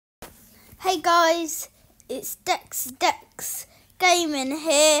Hey guys, it's Dex Gaming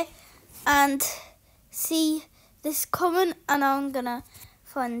here, and see this comment, and I'm gonna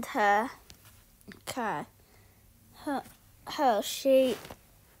find her. Okay,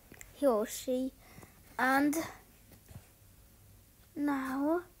 he or she, and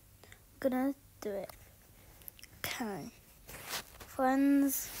now I'm gonna do it. Okay,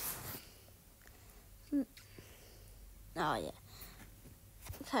 friends. Oh yeah.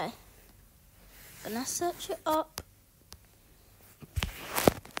 Okay. Gonna search it up.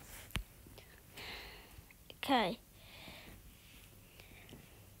 Okay.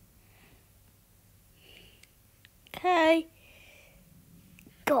 Okay.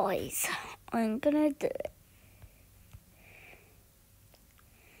 Guys, I'm gonna do it.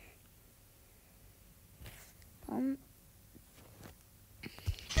 No.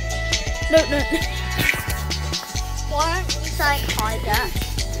 Why don't you say hi, Dad?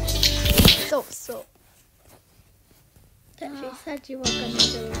 Stop. You said you were going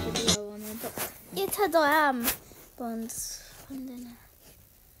to do a video on it, but Yes, I am.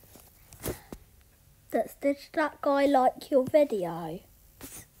 did that guy like your video?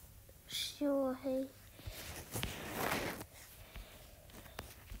 Sure, he.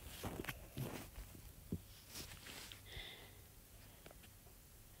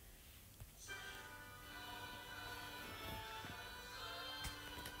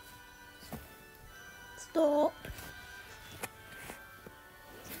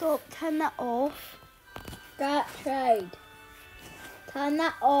 Stop, turn that off. That trade. Turn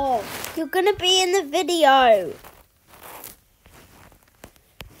that off. You're gonna be in the video.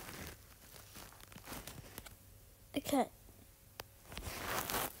 Okay.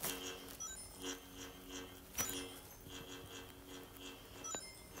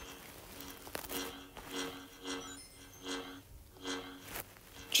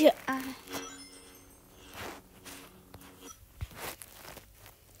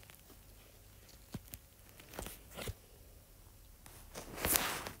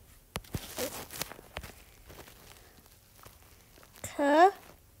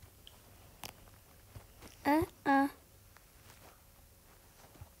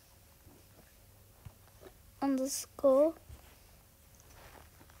 Underscore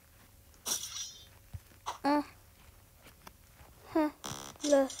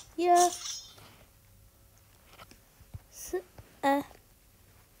yeah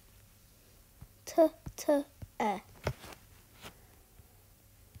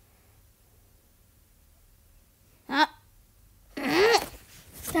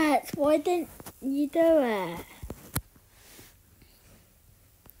That's why didn't you do it?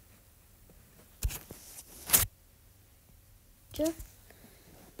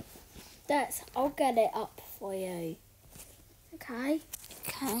 I'll get it up for you. Okay?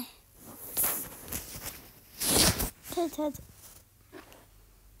 Okay, Ted.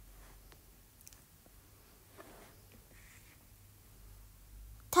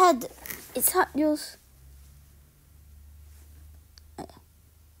 Ted, it's not yours.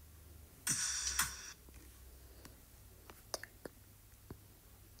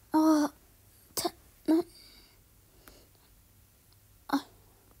 Oh, Ted, no.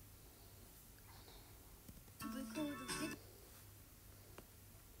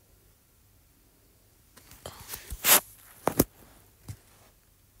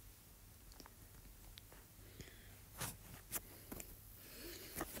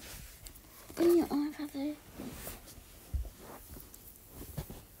 In your iPad there.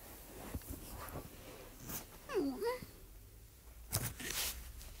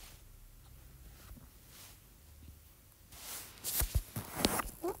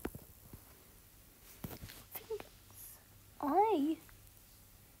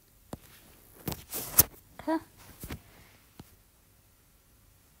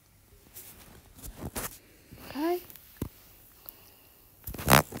 Okay.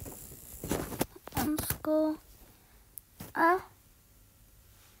 Underscore.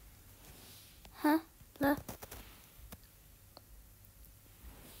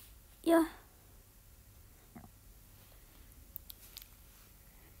 Yeah.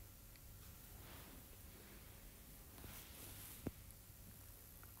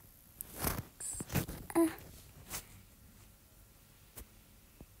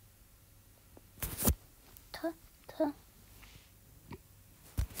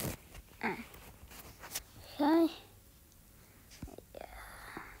 Okay.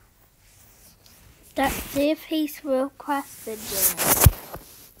 Let's see if he's requested you.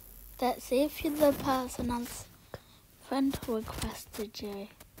 Let's see if you're the person that's friend who requested you.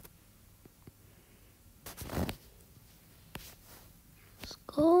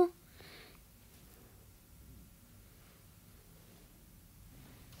 Score.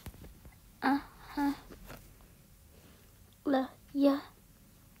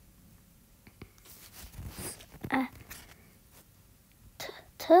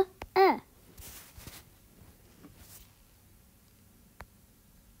 enter air.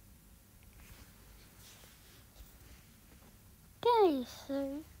 Okay,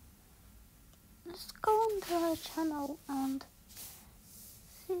 so let's go onto our channel and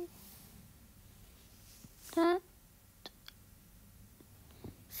see that.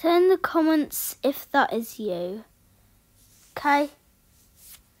 Say in the comments if that is you. Okay.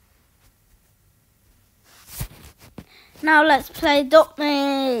 Now let's play Adopt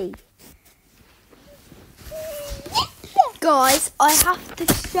Me. Guys, I have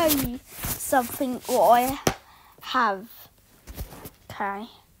to show you something what I have. Okay.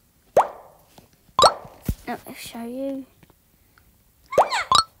 Let me show you.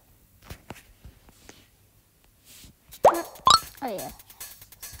 Oh yeah.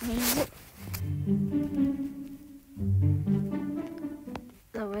 Music.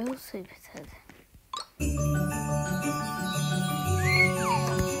 The real Super Ted.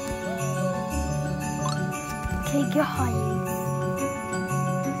 Okay, guys.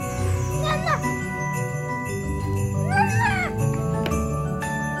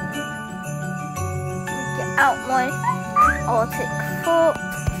 Get out my Arctic foot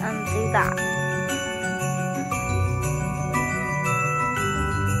and do that.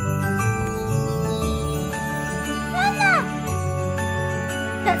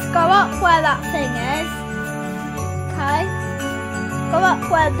 Let's go up where that thing is. Okay? Go up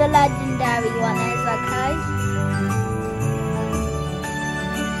where the legendary one is, okay?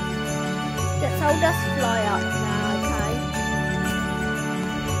 Let's all just fly up now, okay?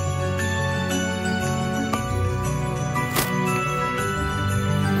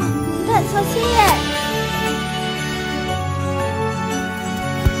 Let's go see it!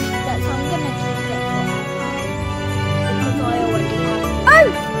 That's how I'm gonna keep it because I already have. Oh!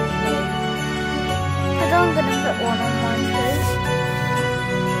 Because I'm gonna put one on mine too.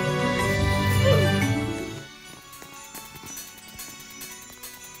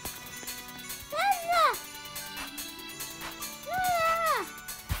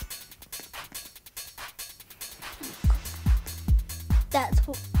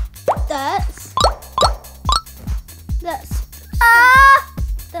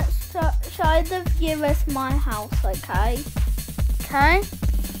 Let's show the viewers my house, okay? Okay.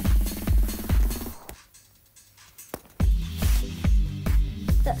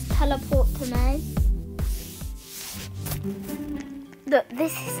 Let's teleport to me. Look,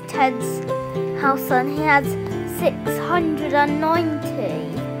 this is Ted's house and he has 690.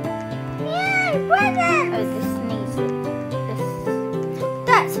 Yay, present! Oh, this needs it.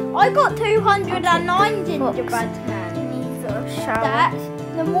 I got 209 gingerbread men. That's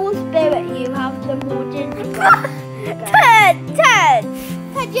the more spirit you have, the more gingerbread. Ted,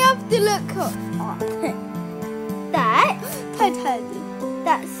 you have to look up.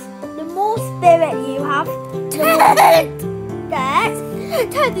 That's the more spirit you have. Ted,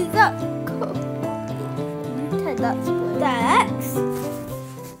 is that cool? Ted, that's weird.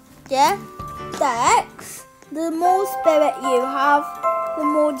 Dex, the more spirit you have, the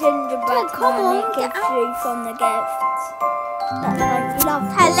more gingerbread man it gives you from the gifts. That's why you love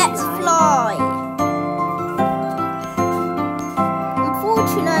Hey, let's fly.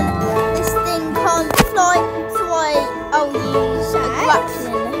 Unfortunately, this thing can't fly, so I'll use a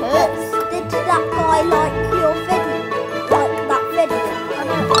grappling hook. Did that guy like your video? Like that video? I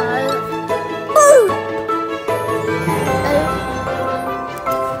don't know. Ooh!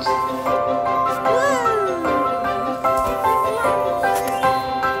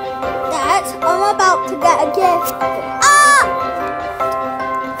 I'm about to get a gift. Ah!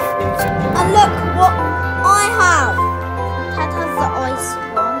 And look what I have. Ted has the ice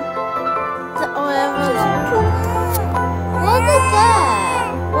one. The iron one. Why are they there?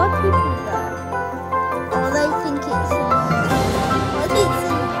 Why are people there? Oh, they think it's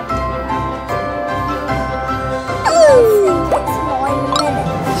Ooh! It's my minute.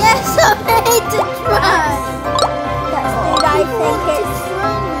 Yes, I made the try. That's good, I think it's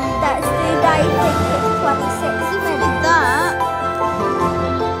I think it's 26 minutes. That.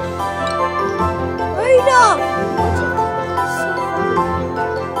 Rudolph!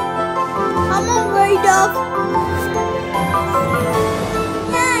 Come on, Rudolph!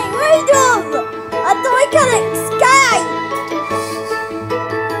 Yay, Rudolph! I thought I could escape!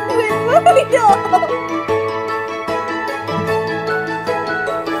 With Rudolph!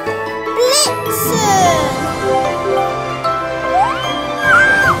 Blitzen!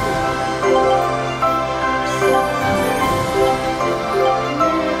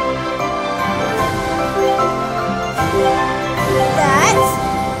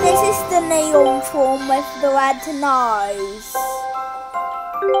 This is the neon form with the red nose.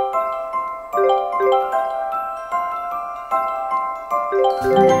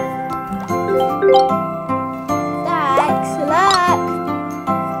 Thanks, look.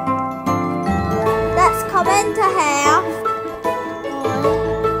 Let's come into here.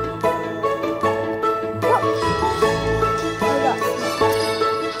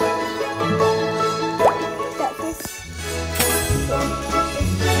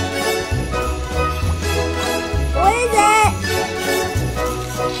 What is it?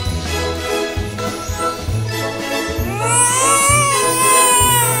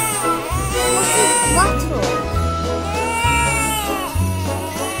 What's this rattle?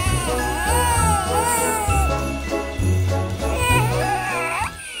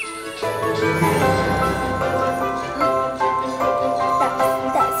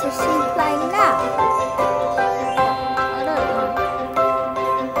 That's a sheep playing now. I don't know.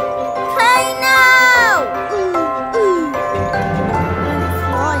 Hey now! Ooh, ooh.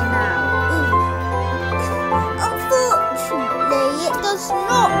 Fly now. Ooh. Unfortunately, it does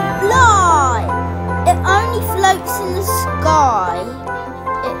not fly. It only floats in the sky.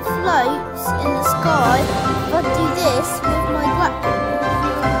 It floats in the sky. If I do this with my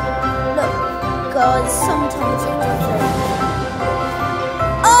look, guys, sometimes it doesn't.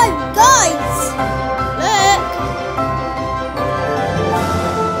 Oh, guys! Look!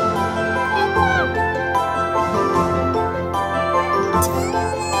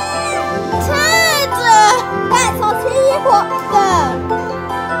 Ted! That's our helicopter!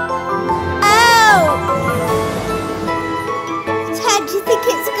 Ow! Ted, do you think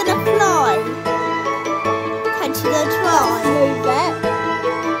it's gonna fly? Ted, should I try? Move it.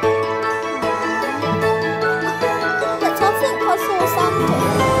 But I think I saw something.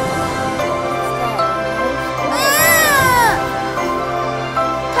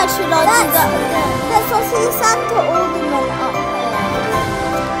 Ted, should I do that again? Let's I see Santa ornament up there.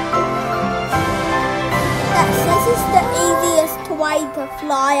 This is the easiest way to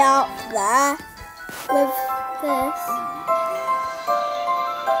fly up there with this.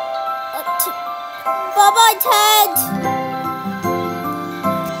 Bye bye, Ted.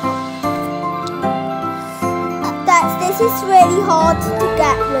 This is really hard to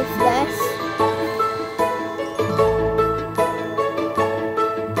get with this.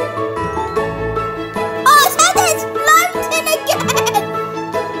 Oh, Ted, it's floating again.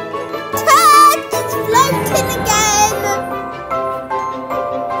 Ted, it's floating again.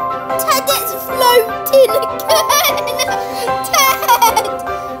 Ted, it's floating again.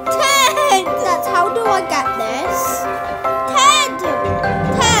 Ted, that's how do I get this? Ted,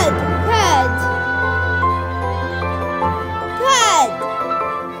 Ted, Ted, Ted,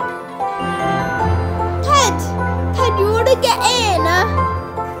 Ted, Ted, you want to get in?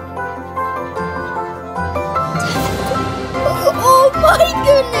 Oh my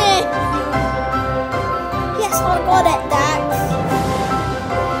goodness! Yes, I got it, Dax.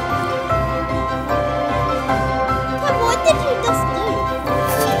 Ted, what did you just do?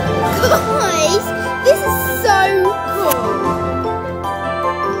 Guys, this is so cool.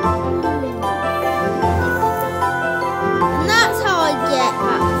 And that's how I get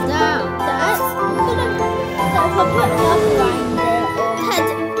back down. If I put another reindeer on. Ted,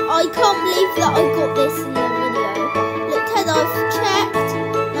 I can't believe that I got this in the video. Look, Ted, I've checked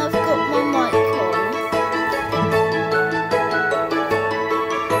and I've got my mic on.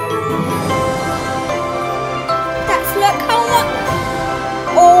 That's, look how much.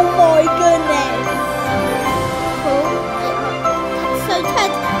 Oh my goodness. Cool. So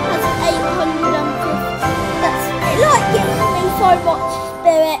Ted has 850. That's, it like gives me so much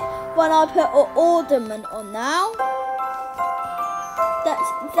spirit when I put an ornament on now. That's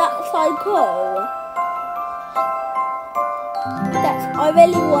so cool. I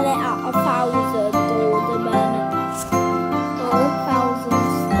really want it at 1,000 ornaments. Or 1,000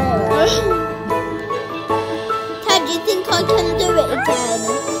 spirit. Ted, do you think I can do it again?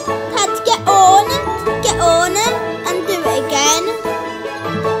 Ted, get on and do it again.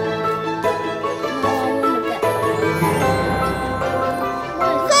 No, I want to get there.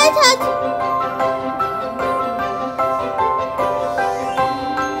 Okay, Ted.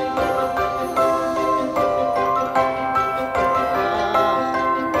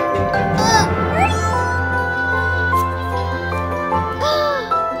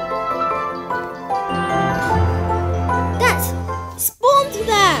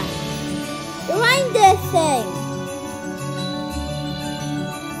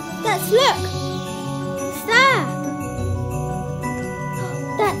 Look, it's there.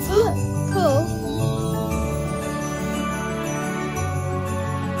 That's look cool.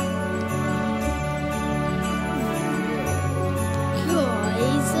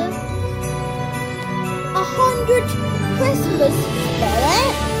 Guys, 100 Christmas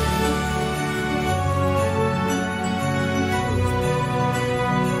spirit.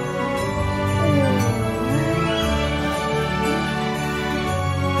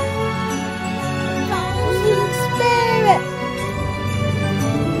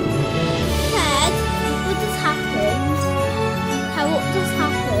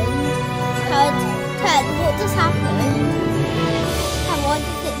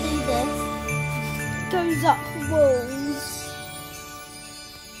 Goes up walls.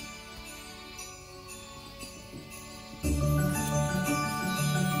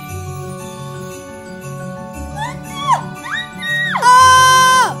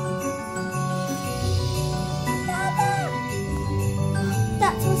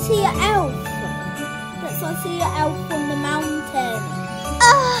 That's I see an elf. That's I see an elf on the mountain.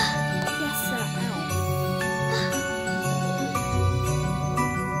 Yes, that elf.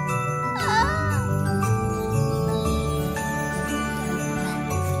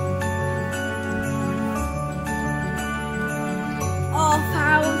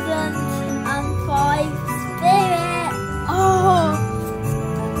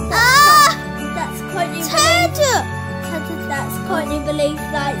 Can't you believe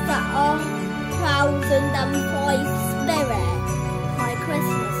that 1005 spirit, my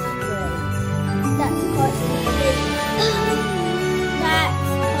Christmas tree? That's quite you believe. That's can't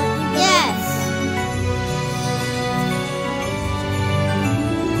you believe. Yes.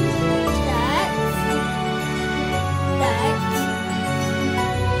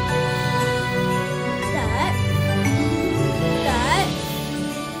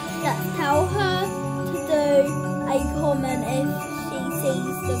 Let's tell her to do a comment if she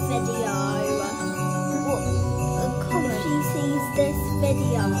sees the video. What comment? If she sees this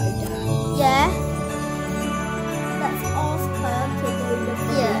video. Yeah. Let's ask her to do the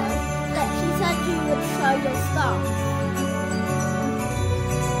video. Yeah. That she said you would show your stuff.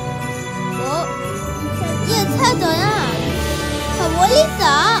 What? Yeah, tell Diane. So what is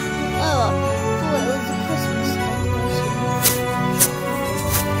that? Oh, I thought it was a Christmas decoration.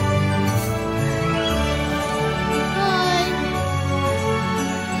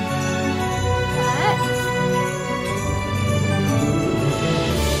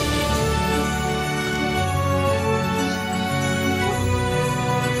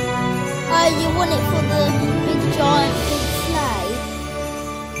 You want it for the big giant big sleigh?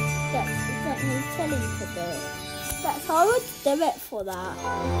 That's exactly telling to do it. That's how I would do it for that.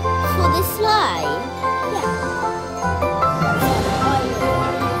 For the sleigh? Yeah. That's what I would do.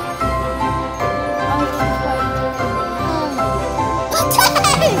 I would just wait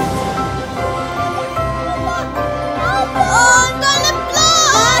Oh, I'm gonna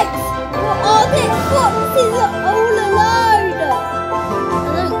fly! What are these foxes all alone? I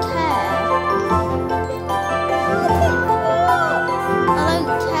don't care.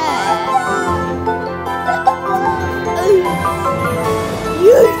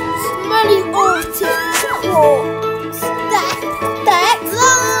 You smelly autumn fox. That's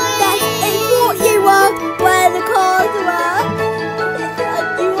what you were where the cars were. What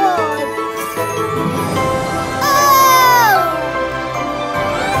you want?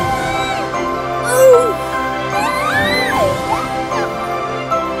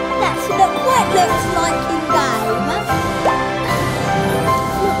 That's what it looks like in game.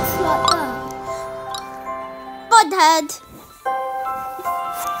 Looks like that. Budhead.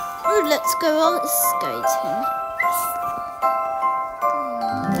 Oh, let's go ice skating.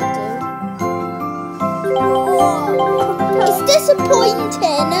 It's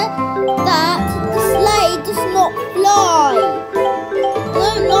disappointing that the sleigh does not fly. I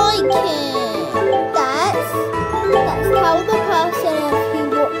don't like it. That's tell the person if you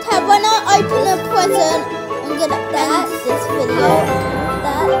want. When I open a present, I'm gonna end this video.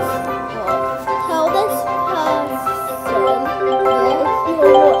 Tell this person if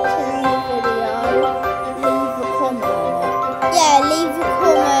you're watching the video, leave a comment. Yeah, leave a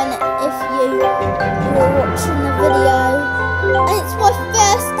comment if you're watching the video. And it's my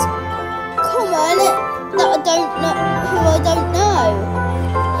first comment that I don't know, who I don't know.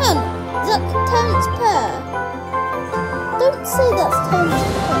 Is that Terence Purr? Don't say that's Terence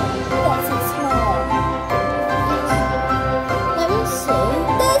Purr. That's it smart. Let me see.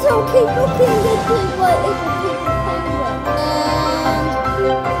 There's all keep looking good to what it will keep penguin. And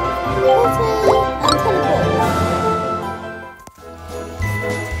teleport.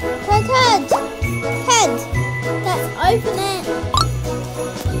 Head. Let's open it.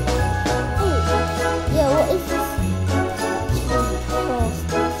 Oh. Yeah, what is this?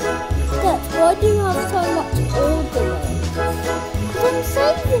 Dad, why do you have so much ordering? Because I'm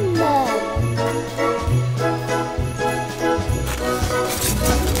saving them.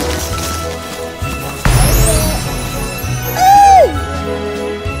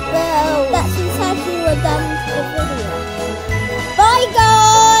 down